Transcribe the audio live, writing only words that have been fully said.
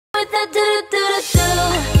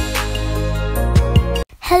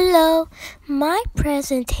Hello, my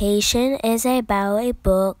presentation is about a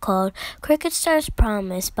book called Cricket Star's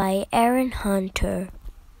Promise by Aaron Hunter.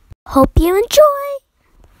 Hope you enjoy!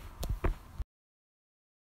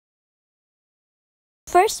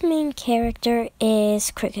 First main character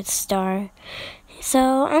is Cricket Star.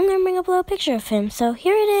 So I'm going to bring up a little picture of him. So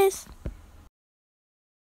here it is.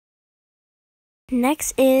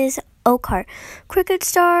 Next is Oakheart, Cricket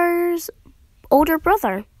Star's older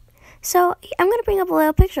brother. So I'm going to bring up a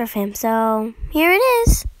little picture of him. So here it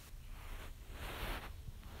is.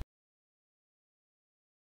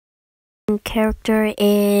 Character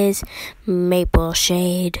is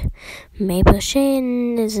Mapleshade.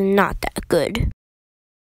 Mapleshade is not that good.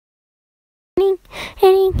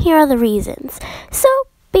 And here are the reasons. So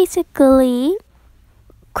basically,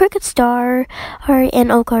 Cricket Star and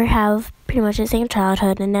Oakheart have pretty much the same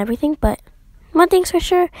childhood and everything, but one thing's for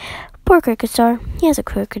sure, poor Cricket Star, he has a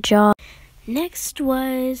crooked jaw. Next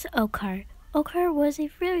was Oakheart. Oakheart was a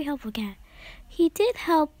really helpful cat. He did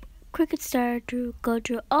help Cricket Star to go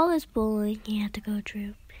through all his bullying he had to go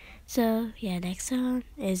through. So yeah, next one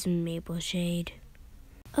is Mapleshade.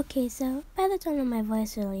 Okay, so by the tone of my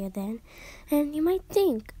voice earlier then, and you might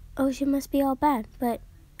think, oh, she must be all bad, but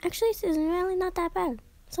actually she's really not that bad.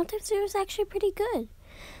 Sometimes she was actually pretty good.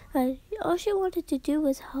 All she wanted to do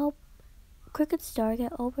was help Cricket Star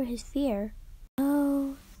get over his fear.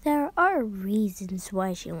 Oh, there are reasons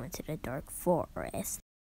why she went to the Dark Forest.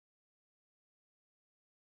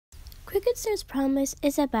 Cricket Star's Promise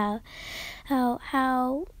is about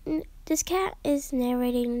how this cat is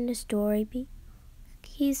narrating the story.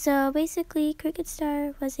 So basically, Cricket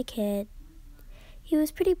Star was a kid. He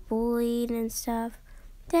was pretty bullied and stuff.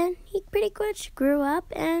 Then he pretty much grew up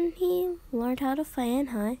and he learned how to fight and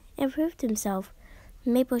hunt and proved himself.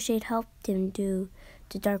 Mapleshade helped him do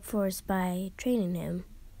the Dark Forest by training him.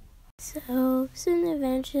 So soon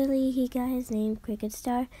eventually he got his name Cricket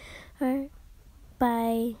Star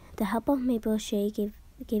by the help of Mapleshade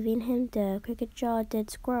giving him the Cricket Jaw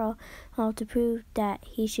Dead Squirrel, all to prove that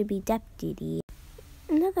he should be deputy.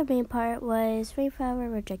 Another main part was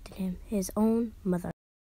Rainflower rejected him, his own mother.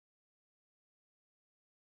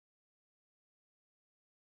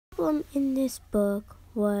 The problem in this book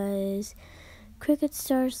was Cricket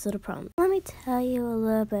Star's little problem. Let me tell you a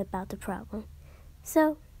little bit about the problem.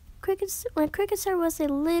 So, when Cricket Star was a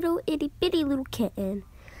little itty-bitty little kitten,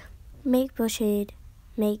 Mapleshade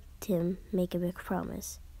made him make a big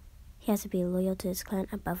promise. He has to be loyal to his clan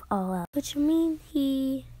above all else, which means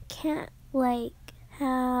he can't,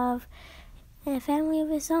 have a family of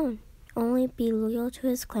his own. Only be loyal to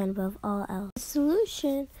his clan above all else. The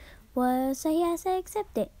solution was that he has to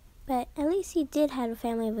accept it. But at least he did have a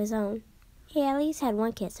family of his own. He at least had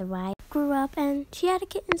one kid survive. Grew up and she had a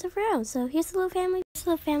kitten of her own. So here's a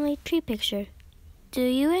little family tree picture. Do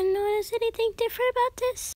you notice anything different about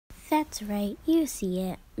this? That's right, you see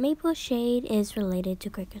it. Mapleshade is related to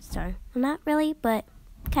Cricket Star. Well, not really, but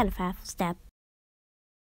kind of half step.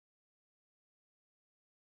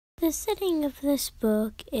 The setting of this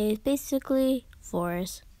book is basically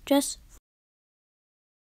forest.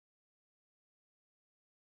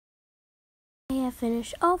 I have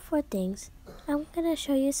finished all 4 things. I'm going to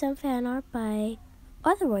show you some fan art by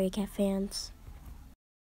other Warrior Cat fans.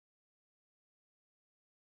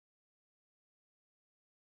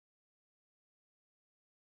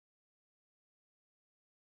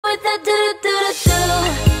 With the do do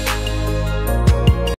do do.